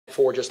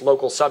for just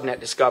local subnet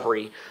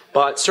discovery,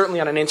 but certainly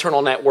on an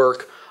internal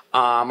network,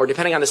 or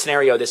depending on the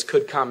scenario, this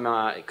could come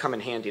in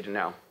handy to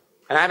know.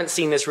 And I haven't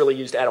seen this really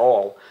used at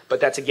all,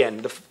 but that's,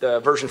 again, the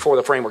version 4 of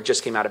the framework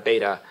just came out of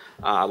beta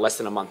less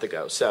than a month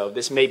ago. So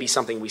this may be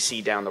something we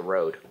see down the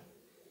road.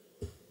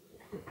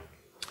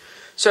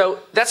 So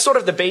that's sort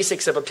of the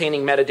basics of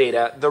obtaining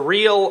metadata. The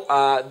real,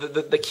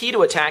 the key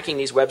to attacking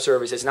these web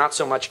servers is not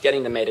so much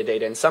getting the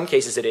metadata. In some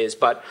cases it is,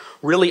 but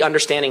really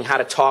understanding how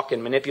to talk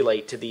and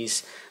manipulate to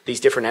these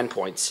different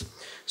endpoints.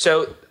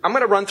 So I'm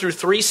going to run through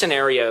 3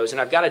 scenarios,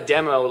 and I've got a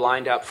demo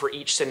lined up for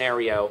each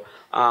scenario.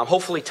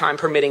 Hopefully, time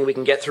permitting, we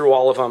can get through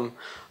all of them.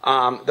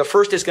 The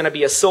first is going to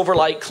be a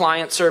Silverlight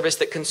client service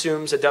that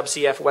consumes a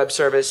WCF web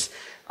service.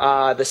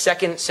 The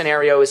second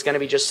scenario is going to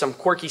be just some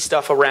quirky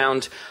stuff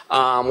around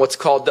what's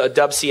called the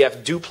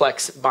WCF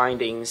duplex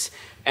bindings.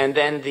 And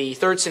then the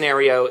third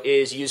scenario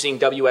is using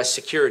WS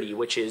security,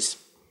 which is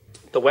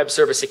the web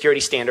service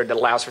security standard that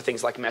allows for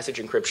things like message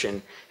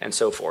encryption and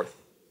so forth.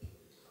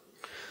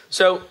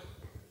 So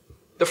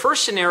the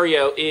first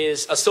scenario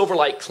is a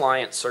Silverlight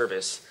client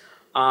service.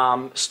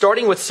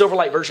 Starting with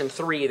Silverlight version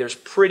 3, there's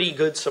pretty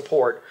good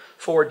support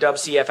for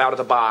WCF out of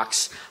the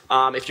box.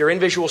 If you're in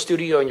Visual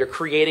Studio and you're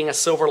creating a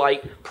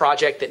Silverlight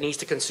project that needs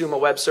to consume a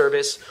web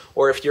service,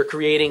 or if you're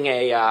creating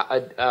a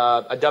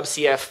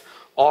WCF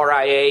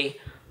RIA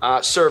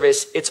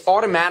service, it's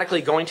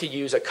automatically going to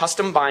use a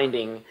custom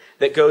binding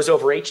that goes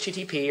over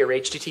HTTP or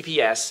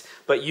HTTPS,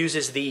 but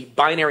uses the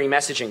binary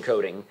message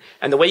encoding.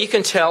 And the way you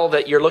can tell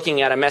that you're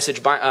looking at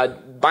a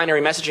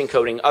binary message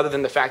encoding, other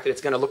than the fact that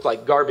it's going to look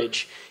like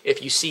garbage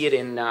if you see it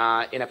in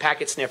a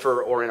packet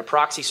sniffer or in a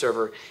proxy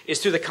server, is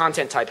through the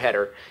content type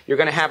header. You're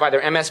going to have either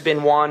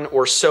MSBin1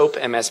 or SOAP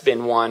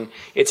MSBin1.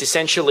 It's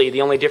essentially,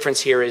 the only difference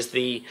here is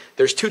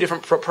there's 2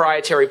 different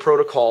proprietary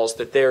protocols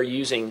that they're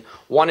using.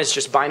 One is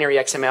just binary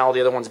XML,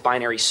 the other one's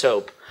binary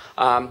SOAP.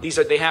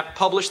 They have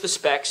published the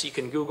specs. You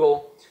can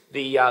Google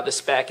the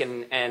spec,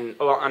 and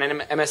on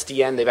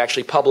MSDN they've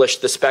actually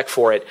published the spec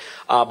for it.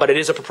 But it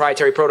is a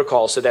proprietary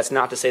protocol, so that's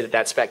not to say that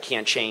that spec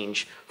can't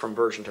change from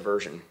version to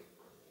version.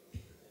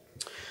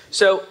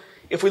 So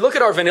if we look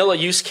at our vanilla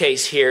use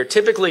case here,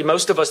 typically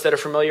most of us that are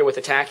familiar with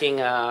attacking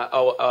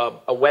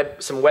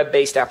some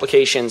web-based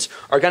applications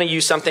are going to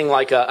use something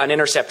like an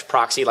intercept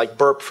proxy, like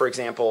Burp, for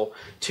example,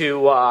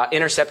 to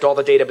intercept all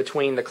the data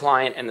between the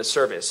client and the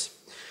service.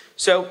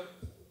 So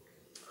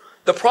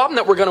the problem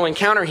that we're going to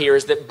encounter here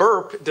is that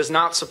Burp does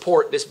not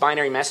support this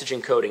binary message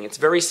encoding. It's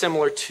very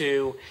similar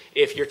to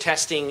if you're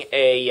testing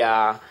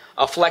a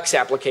Flex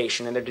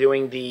application and they're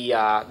doing the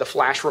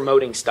flash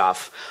remoting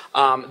stuff.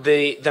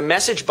 The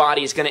message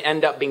body is going to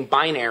end up being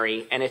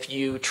binary, and if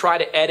you try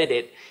to edit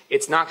it,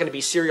 it's not going to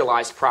be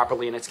serialized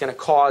properly, and it's going to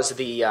cause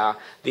the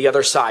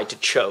other side to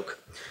choke.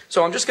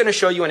 So I'm just going to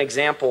show you an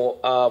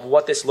example of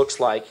what this looks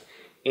like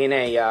in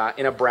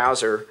a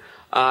browser.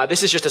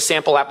 This is just a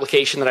sample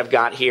application that I've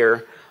got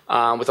here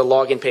with a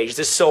login page.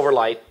 This is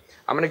Silverlight.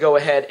 I'm going to go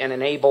ahead and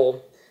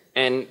enable,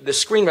 and the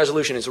screen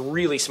resolution is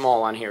really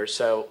small on here,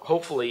 so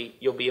hopefully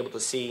you'll be able to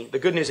see. The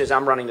good news is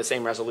I'm running the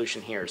same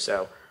resolution here,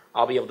 so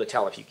I'll be able to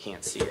tell if you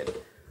can't see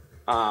it.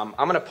 I'm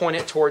going to point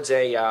it towards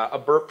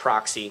a Burp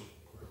proxy,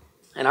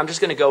 and I'm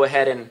just going to go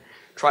ahead and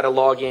try to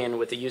log in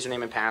with the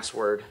username and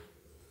password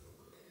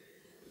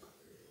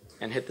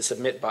and hit the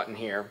submit button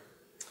here.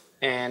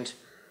 And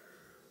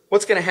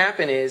what's going to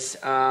happen is,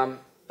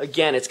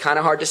 again, it's kind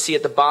of hard to see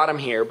at the bottom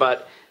here,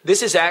 but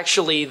this is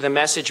actually the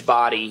message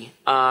body.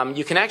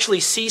 You can actually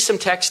see some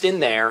text in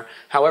there.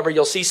 However,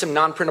 you'll see some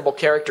non-printable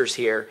characters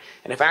here.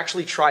 And if I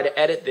actually try to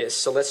edit this,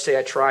 so let's say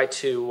I try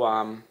to,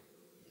 let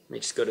me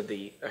just go to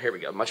here we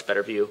go, much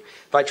better view.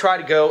 If I try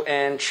to go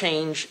and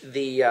change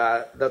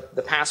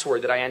the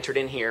password that I entered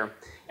in here,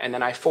 and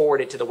then I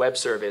forward it to the web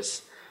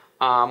service,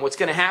 what's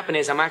going to happen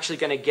is I'm actually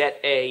going to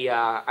get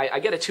I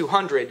get a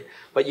 200,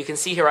 but you can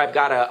see here I've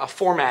got a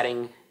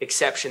formatting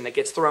exception that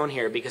gets thrown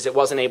here because it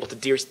wasn't able to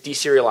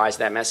deserialize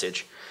that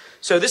message.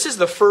 So this is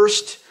the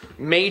first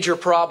major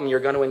problem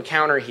you're going to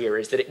encounter here,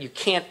 is that you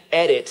can't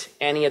edit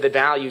any of the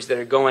values that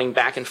are going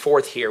back and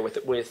forth here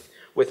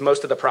with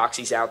most of the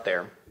proxies out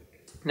there.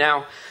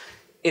 Now,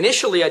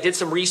 initially I did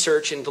some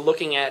research into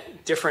looking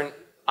at different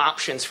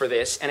options for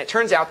this, and it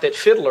turns out that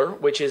Fiddler,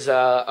 which is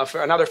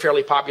another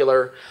fairly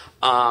popular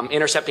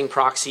intercepting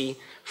proxy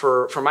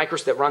for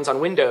Microsoft that runs on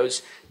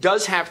Windows,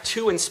 does have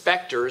 2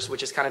 inspectors,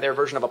 which is kind of their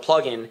version of a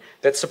plugin,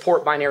 that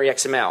support binary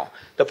XML.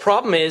 The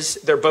problem is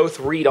they're both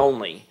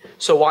read-only.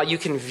 So while you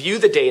can view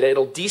the data,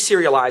 it'll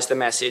deserialize the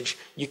message,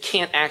 you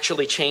can't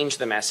actually change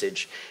the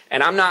message.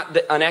 And I'm not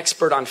an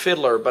expert on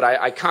Fiddler, but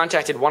I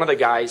contacted one of the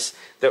guys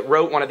that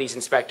wrote one of these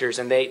inspectors,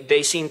 and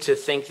they seem to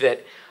think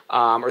that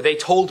or they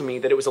told me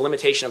that it was a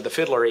limitation of the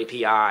Fiddler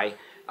API,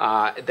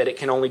 that it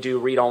can only do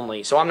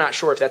read-only. So I'm not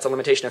sure if that's a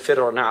limitation of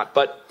Fiddler or not.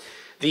 But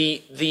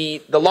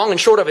the long and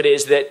short of it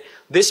is that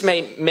this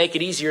may make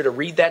it easier to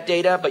read that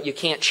data, but you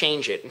can't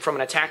change it. And from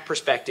an attack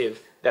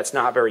perspective, that's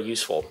not very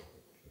useful.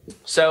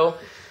 So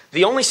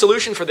the only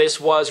solution for this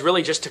was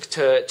really just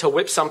to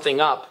whip something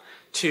up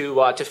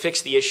to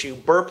fix the issue.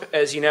 Burp,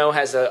 as you know,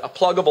 has a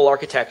pluggable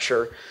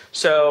architecture.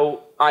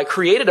 So I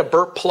created a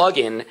Burp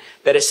plugin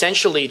that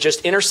essentially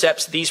just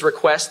intercepts these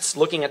requests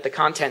looking at the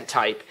content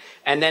type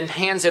and then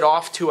hands it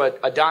off to a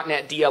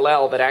 .NET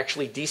DLL that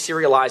actually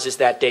deserializes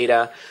that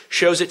data,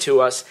 shows it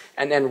to us,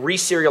 and then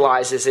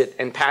reserializes it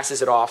and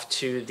passes it off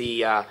to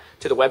the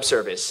web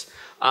service.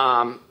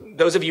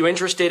 Those of you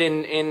interested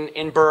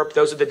in Burp,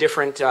 those are the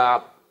different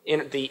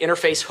the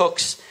interface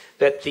hooks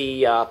that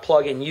the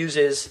plugin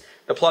uses.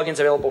 The plugin's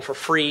available for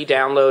free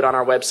download on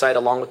our website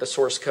along with the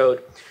source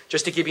code.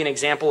 Just to give you an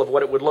example of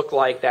what it would look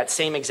like, that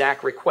same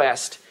exact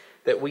request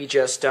that we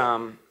just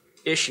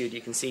issued,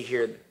 you can see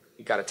here,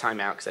 you got a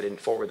timeout because I didn't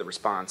forward the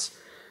response.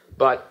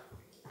 But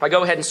if I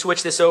go ahead and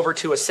switch this over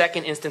to a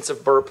second instance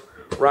of Burp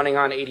running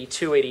on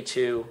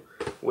 8282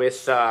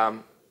 with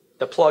the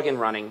plugin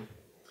running,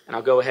 and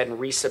I'll go ahead and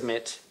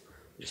resubmit,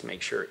 just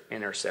make sure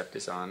intercept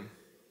is on.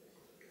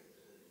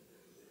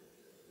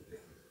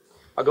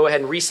 I'll go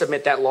ahead and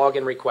resubmit that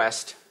login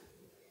request.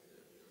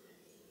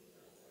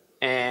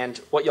 And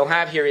what you'll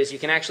have here is you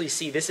can actually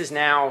see this is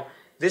now,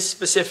 this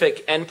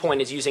specific endpoint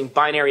is using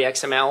binary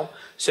XML.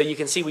 So you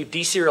can see we've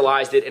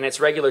deserialized it and it's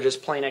regular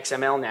just plain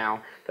XML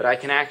now that I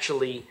can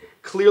actually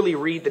clearly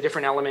read the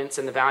different elements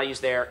and the values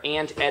there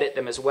and edit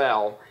them as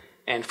well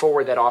and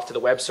forward that off to the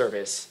web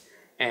service.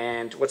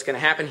 And what's going to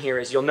happen here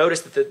is you'll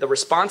notice that the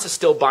response is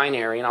still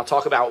binary, and I'll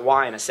talk about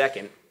why in a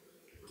second.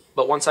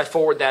 But once I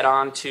forward that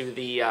on to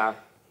the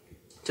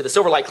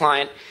Silverlight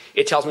client,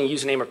 it tells me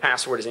username or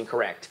password is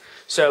incorrect.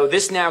 So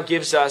this now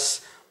gives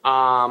us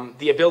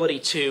the ability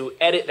to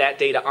edit that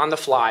data on the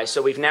fly.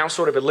 So we've now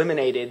sort of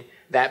eliminated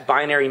that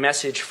binary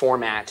message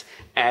format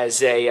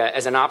as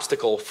an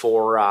obstacle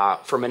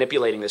for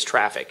manipulating this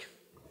traffic.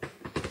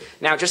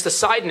 Now, just a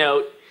side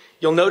note,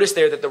 you'll notice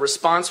there that the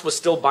response was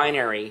still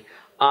binary.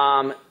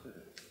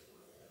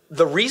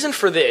 The reason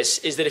for this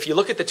is that if you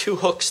look at the two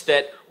hooks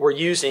that we're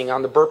using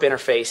on the Burp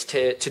interface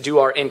to do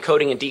our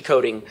encoding and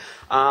decoding,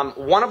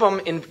 one of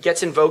them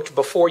gets invoked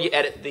before you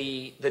edit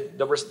the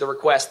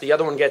request. The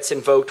other one gets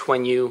invoked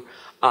when you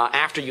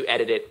after you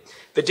edit it.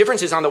 The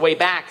difference is on the way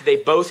back, they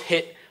both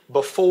hit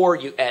before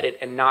you edit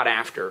and not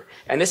after.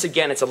 And this,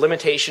 again, it's a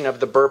limitation of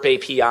the Burp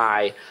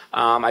API.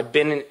 I've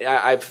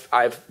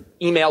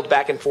emailed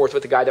back and forth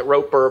with the guy that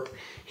wrote Burp.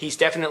 He's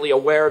definitely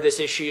aware of this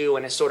issue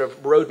and has sort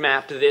of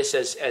roadmapped this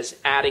as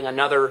adding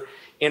another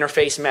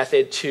interface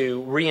method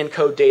to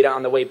re-encode data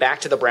on the way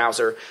back to the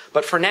browser.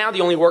 But for now,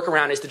 the only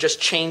workaround is to just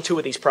chain two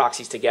of these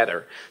proxies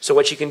together. So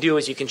what you can do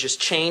is you can just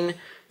chain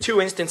two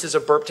instances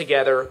of Burp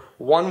together.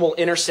 One will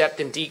intercept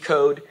and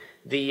decode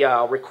the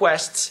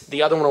requests,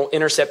 the other one will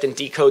intercept and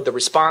decode the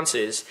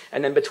responses,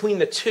 and then between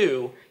the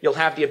two, you'll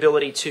have the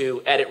ability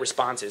to edit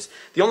responses.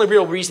 The only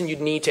real reason you'd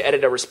need to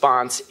edit a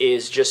response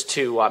is just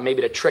to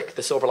maybe to trick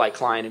the Silverlight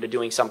client into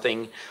doing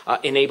something,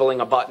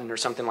 enabling a button or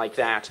something like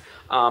that.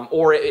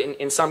 Or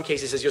in some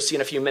cases, as you'll see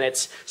in a few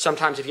minutes,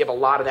 sometimes if you have a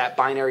lot of that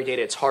binary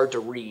data, it's hard to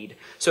read.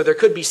 So there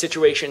could be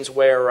situations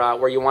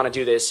where you want to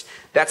do this.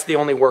 That's the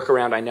only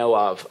workaround I know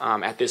of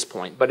at this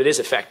point, but it is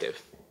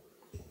effective.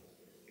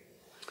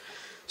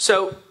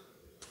 So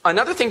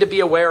another thing to be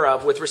aware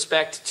of with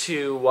respect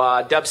to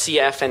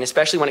WCF, and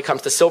especially when it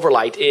comes to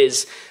Silverlight,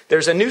 is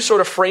there's a new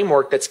sort of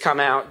framework that's come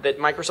out that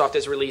Microsoft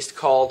has released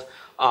called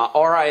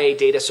RIA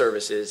Data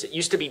Services. It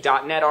used to be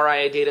 .NET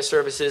RIA Data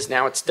Services.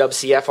 Now it's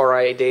WCF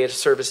RIA Data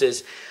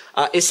Services.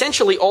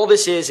 Essentially, all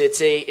this is,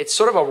 it's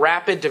sort of a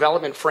rapid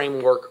development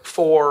framework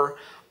for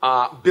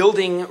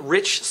building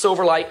rich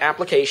Silverlight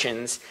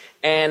applications.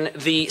 And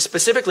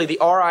specifically the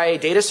RIA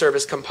data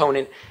service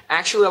component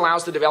actually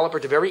allows the developer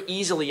to very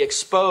easily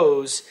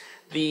expose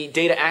the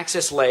data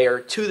access layer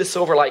to the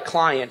Silverlight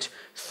client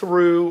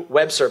through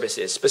web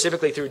services,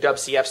 specifically through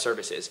WCF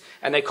services.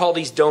 And they call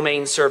these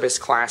domain service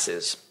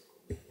classes.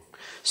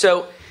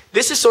 So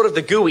this is sort of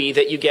the GUI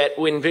that you get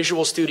in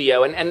Visual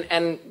Studio.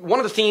 And one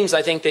of the themes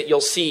I think that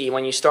you'll see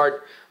when you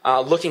start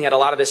looking at a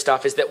lot of this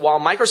stuff is that while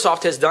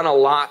Microsoft has done a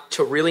lot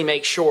to really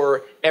make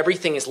sure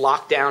everything is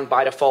locked down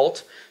by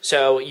default,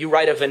 so you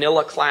write a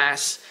vanilla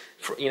class,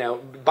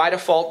 by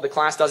default the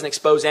class doesn't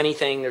expose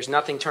anything, there's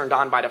nothing turned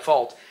on by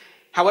default.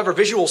 However,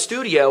 Visual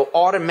Studio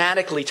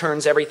automatically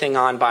turns everything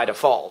on by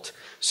default.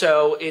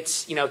 So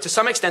it's, to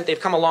some extent they've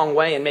come a long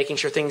way in making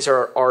sure things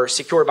are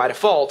secure by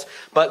default,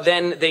 but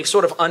then they've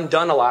sort of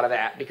undone a lot of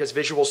that because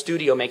Visual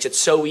Studio makes it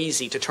so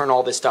easy to turn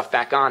all this stuff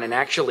back on, and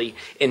actually,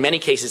 in many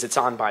cases, it's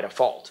on by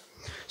default.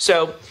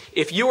 So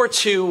if you were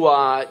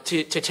to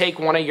take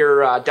one of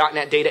your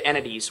 .NET data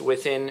entities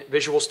within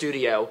Visual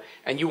Studio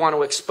and you want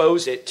to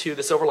expose it to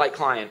the Silverlight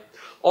client,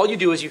 all you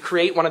do is you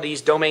create one of these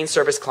domain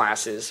service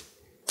classes.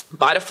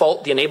 By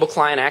default, the Enable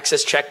Client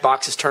Access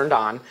checkbox is turned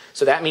on,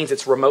 so that means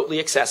it's remotely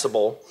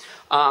accessible.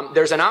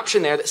 There's an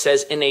option there that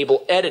says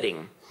Enable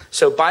Editing.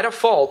 So by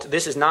default,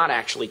 this is not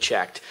actually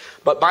checked,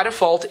 but by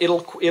default,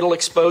 it'll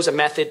expose a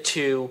method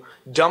to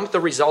dump the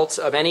results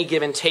of any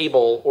given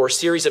table or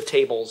series of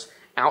tables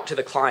out to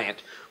the client.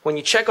 When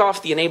you check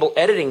off the Enable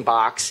Editing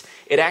box,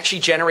 it actually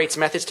generates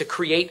methods to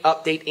create,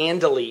 update, and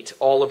delete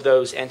all of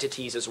those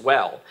entities as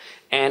well.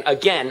 And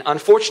again,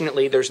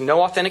 unfortunately, there's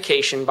no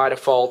authentication by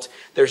default.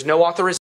 There's no authorization.